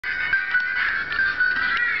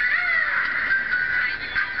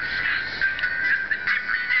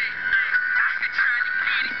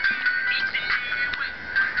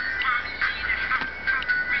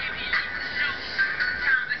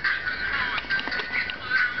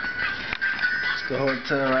The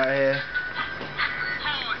hotel right here.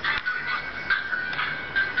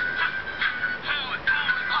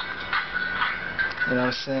 You know what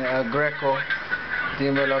I'm saying? El Greco.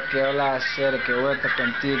 Dime lo que hola hacer, que vuelta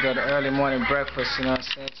contigo. The early morning breakfast, you know what I'm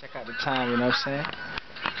saying? Check out the time, you know what I'm saying?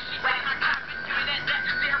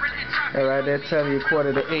 That right there tell you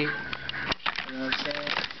 7:45. You know what I'm saying?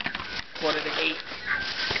 7:45.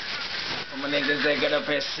 For my niggas that get up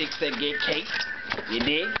at 6, they get cake. You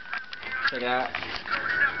dig? Check it out.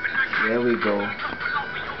 There we go.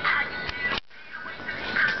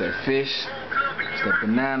 It's that fish. It's that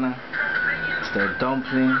banana. It's that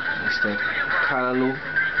dumpling. It's that callaloo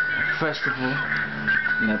festival.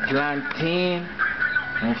 And that plantain.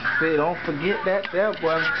 Don't forget that there,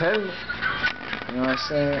 boy. I'm telling you. You know what I'm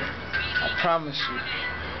saying? I promise you.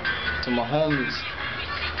 To my homies.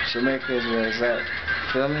 Jamaica is where it's at.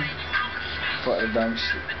 Feel me? Fuck the dumb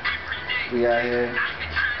shit. We out here.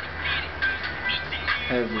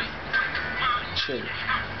 Heavy. Chill.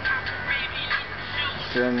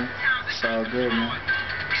 Feel me? It's all good, man.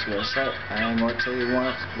 That's what's up. I ain't gonna tell you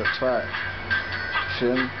once, but twice.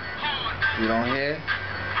 Feel me? If you don't hear,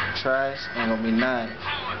 try it. Ain't gonna be nice.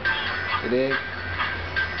 You dig?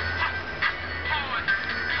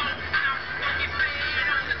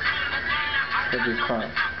 Could be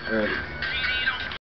crunk early.